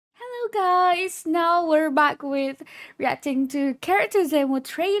guys, now we're back with reacting to character demo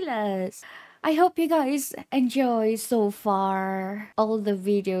trailers. I hope you guys enjoy so far all the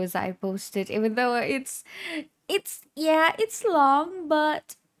videos I posted, even though it's long,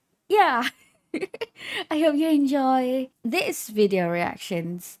 but yeah. I hope you enjoy this video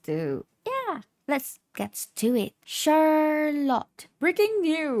reactions too. Yeah, let's get to it. Charlotte. Breaking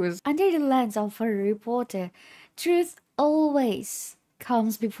news. Under the lens of a reporter, truth always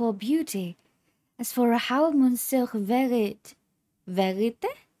comes before beauty. As for how Monsieur Verite,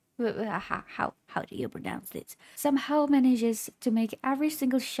 how do you pronounce this? Somehow manages to make every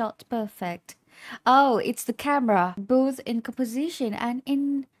single shot perfect. Oh, it's the camera, both in composition and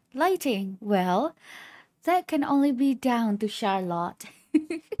in lighting. Well, that can only be down to Charlotte.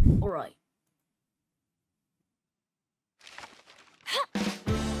 Alright.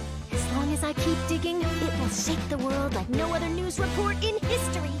 As long as I keep digging, it will shake the world like no other news report in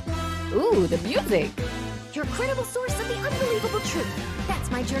history. Ooh, the music. Your credible source of the unbelievable truth. That's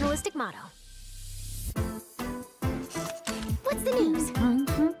my journalistic motto. What's the news?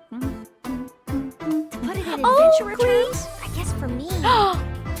 To put it in adventurer terms, I guess for me,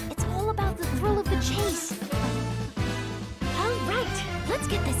 it's all about the thrill of the chase. All right, let's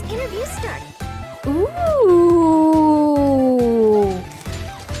get this interview started. Ooh.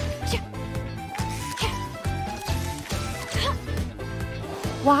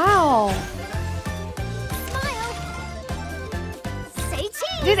 Wow. Smile. Say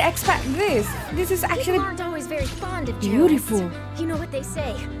cheese. Didn't expect this. This is actually People aren't always very fond of beautiful. journalists. You know what they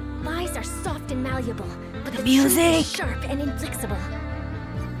say, lies are soft and malleable, but the music truth is sharp and inflexible.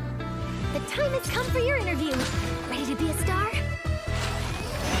 The time has come for your interview. Ready to be a star?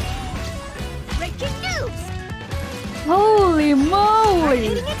 Breaking news! Holy moly.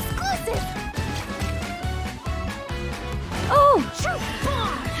 Hitting exclusive! Oh, Truth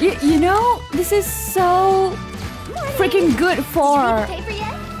bar! you know, this is so freaking good Did you read for the paper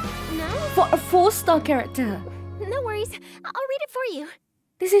yet? No? a 4-star character. No worries. I'll read it for you.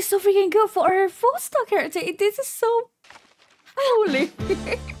 This is so freaking good for a 4-star character. This is so holy.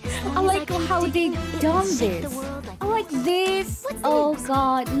 I like how they done this. I like this. Oh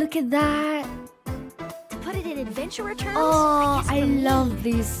god, look at that. To put it in adventurer terms, Oh, guess I for me, love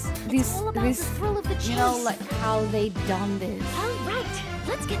this. it's all about the thrill of the chase. You know, like how they done this. All right,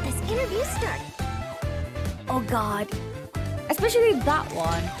 let's get this interview started. Oh god, especially that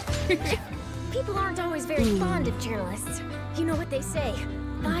one. People aren't always very fond of journalists. You know what they say,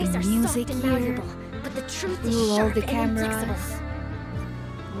 lies are music soft and here. malleable, but the truth is Ooh, all sharp the and inflexible. cameras.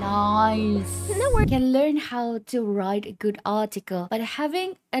 Nice. No worries. You can learn how to write a good article, but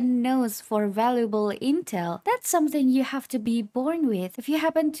having a nose for valuable intel, that's something you have to be born with. If you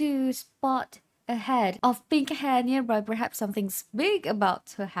happen to spot a head of pink hair nearby, perhaps something's big about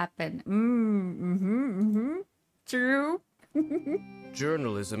to happen. True.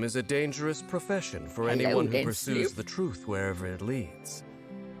 Journalism is a dangerous profession for anyone who pursues the truth wherever it leads.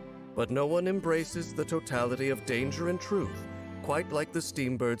 But no one embraces the totality of danger and truth, quite like the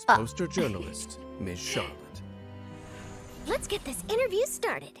Steambird's poster journalist, Miss Charlotte. Let's get this interview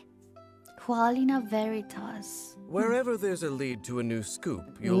started. Qualina Veritas. Wherever there's a lead to a new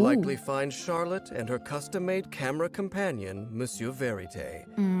scoop, you'll likely find Charlotte and her custom-made camera companion, Monsieur Verite.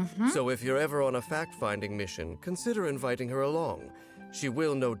 So if you're ever on a fact-finding mission, consider inviting her along. She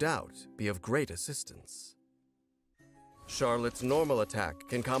will, no doubt, be of great assistance. Charlotte's normal attack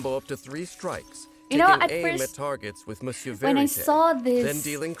can combo up to 3 strikes, You know, taking at aim first, at targets with Monsieur Verite, when I saw this, then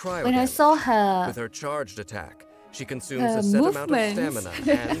dealing cryo when I damage. saw her, With her charged attack, she consumes her a set amount of movements.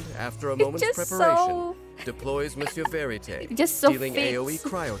 stamina and, after a moment's just preparation, so- deploys Monsieur Verite, just so dealing fits. AoE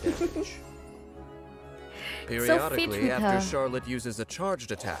cryo damage. fit Periodically, with after her. Charlotte uses a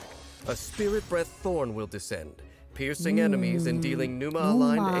charged attack, a Spirit Breath Thorn will descend, piercing enemies and dealing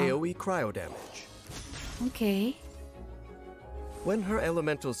Numa-aligned AoE cryo damage. Okay. When her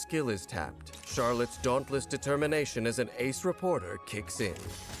elemental skill is tapped, Charlotte's dauntless determination as an ace reporter kicks in.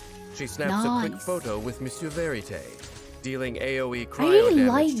 She snaps a quick Nice. photo with Monsieur Verite, dealing AoE cryo really damage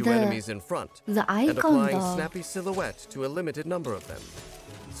like to the- enemies in front, The and icon applying though. Snappy Silhouette to a limited number of them.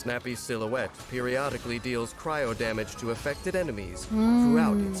 Snappy Silhouette periodically deals cryo damage to affected enemies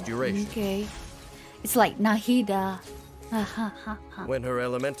throughout its duration. Okay. It's like Nahida. When her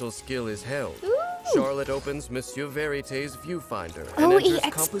elemental skill is held, Ooh. Charlotte opens Monsieur Verite's viewfinder and Oh, enters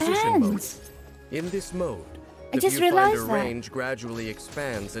it composition mode. expands. In this mode, I the just realized viewfinder that. range gradually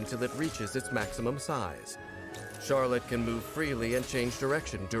expands until it reaches its maximum size. Charlotte can move freely and change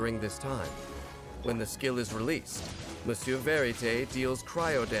direction during this time. When the skill is released, Monsieur Verite deals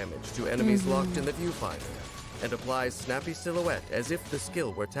cryo damage to enemies locked in the viewfinder. and applies snappy silhouette as if the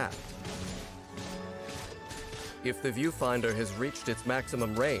skill were tapped. If the viewfinder has reached its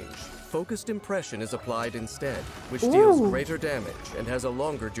maximum range, focused impression is applied instead, which deals greater damage and has a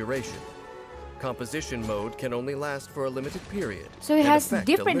longer duration. Composition mode can only last for a limited period. So it and has affect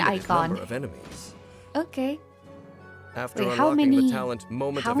different a limited icon. number of enemies. Okay. After Wait, how unlocking many? the talent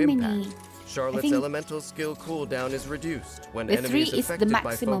Moment How of many? Impact, Charlotte's think elemental skill cooldown is reduced when the enemies 3 is the affected by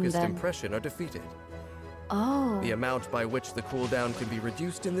maximum focused then. impression are defeated. Oh. The amount by which the cooldown can be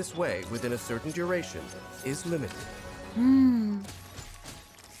reduced in this way within a certain duration is limited.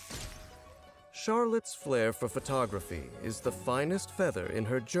 Charlotte's flair for photography is the finest feather in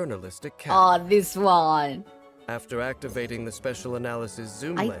her journalistic cap. Oh, this one. After activating the special analysis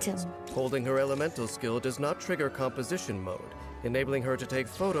zoom Item. lens, holding her elemental skill does not trigger composition mode, enabling her to take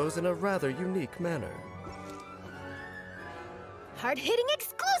photos in a rather unique manner. Hard-hitting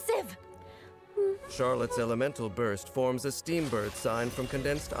exclusive! Charlotte's elemental burst forms a steambird sign from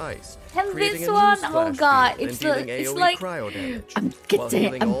condensed ice, And creating this a one, newsflash oh god, field it's and dealing it's AoE like cryo damage, I'm while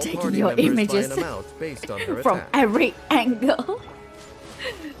healing all taking party your members images by an amount based on her from attack. every angle.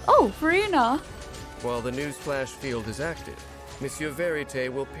 Oh, Farina. While the newsflash field is active, Monsieur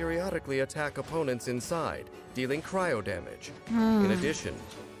Verite will periodically attack opponents inside, dealing cryo damage. In addition,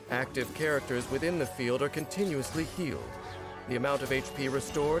 active characters within the field are continuously healed. The amount of HP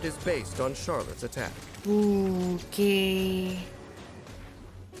restored is based on Charlotte's attack. Okay.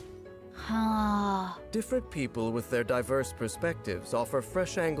 Huh. Different people with their diverse perspectives offer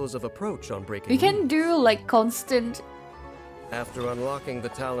fresh angles of approach on breaking We can news. do like constant. After unlocking the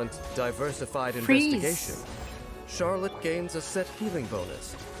talent Diversified Freeze. Investigation, Charlotte gains a set healing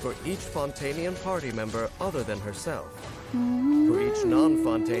bonus for each Fontanian party member other than herself. For each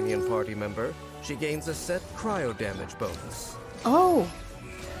non-Fontanian party member, she gains a set cryo damage bonus. Oh.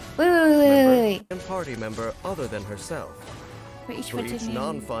 Wait. And party member other than herself. For each For each Fontanian-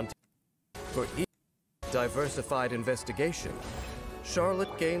 non-Fontanian, for each Diversified Investigation,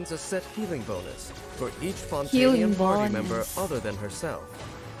 Charlotte gains a set healing bonus for each Healing Fontanian party member bonus. other than herself.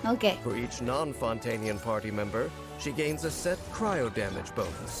 Okay. For each non-Fontanian party member, she gains a set cryo damage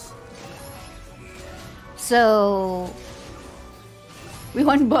bonus. So we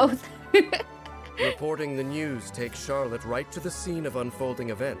want both. Reporting the news takes Charlotte right to the scene of unfolding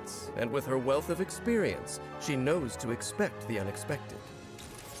events, and with her wealth of experience, she knows to expect the unexpected.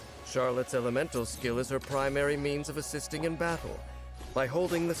 Charlotte's elemental skill is her primary means of assisting in battle. By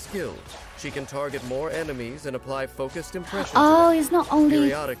holding the skill, she can target more enemies and apply focused impression Oh, to them, it's not only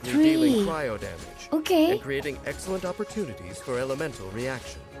periodically dealing 3. cryo damage, Okay. and creating excellent opportunities for elemental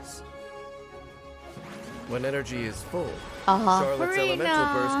reactions. When energy is full, Charlotte's elemental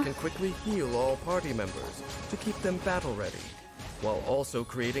burst can quickly heal all party members to keep them battle ready, while also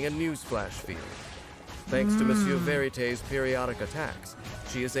creating a newsflash field. Thanks to Monsieur Verite's periodic attacks,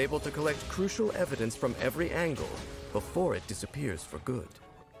 she is able to collect crucial evidence from every angle before it disappears for good.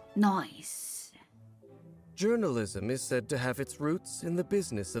 Nice. Journalism is said to have its roots in the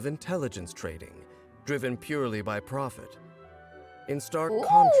business of intelligence trading, driven purely by profit. In stark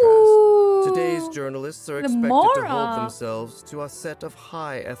contrast, today's journalists are expected to hold themselves to a set of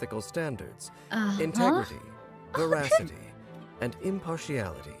high ethical standards, integrity, veracity, and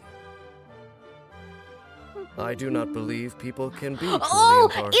impartiality. I do not believe people can be truly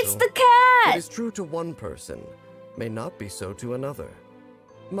impartial. It's the What cat! is true to one person may not be so to another.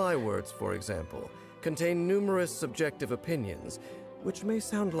 My words, for example, contain numerous subjective opinions, which may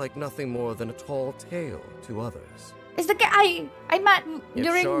sound like nothing more than a tall tale to others. It's the cat I met If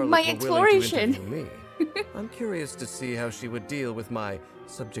during Charlotte my were willing to exploration. interview me, I'm curious to see how she would deal with my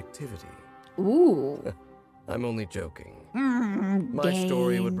subjectivity. Ooh. I'm only joking. My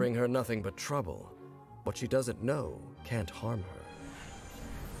story would bring her nothing but trouble. What she doesn't know can't harm her.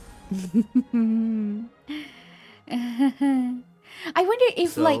 I wonder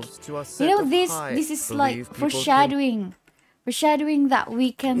if like Selves to a you set know of this high this is like believe people can- foreshadowing that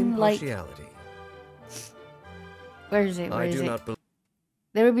we can like Impartiality. where is it? I do not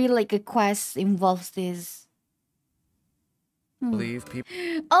There will be like a quest involves this. believe people.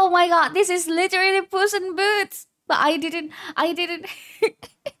 Oh my god, this is literally Puss in Boots. But I didn't I didn't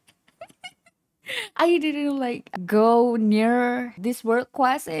like go near this world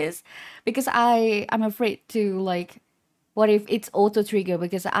quest is because I'm afraid to like what if it's auto trigger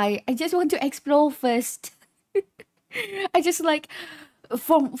because I just want to explore first. I just like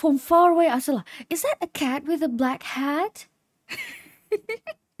from far away I saw like, is that a cat with a black hat?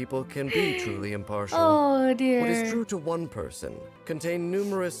 People can be truly impartial. Oh dear. What is true to one person contain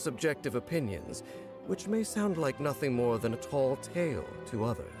numerous subjective opinions, which may sound like nothing more than a tall tale to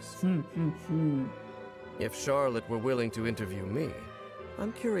others. If Charlotte were willing to interview me,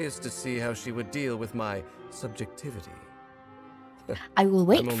 I'm curious to see how she would deal with my subjectivity. I will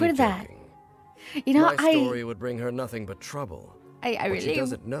wait I'm for only that. joking. You know, My story would bring her nothing but trouble. I What really she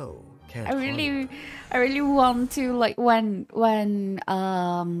doesn't know can't I harm really, her. I really want to like when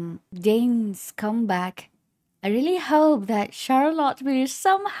Danes come back. I really hope that Charlotte will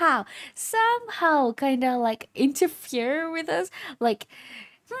somehow kind of like interfere with us. Like,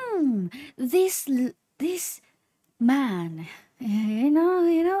 this man,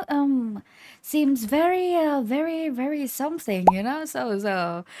 seems very, very something,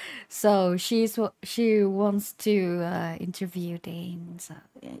 So she wants to interview Dane. So,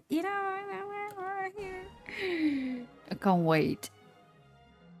 I can't wait.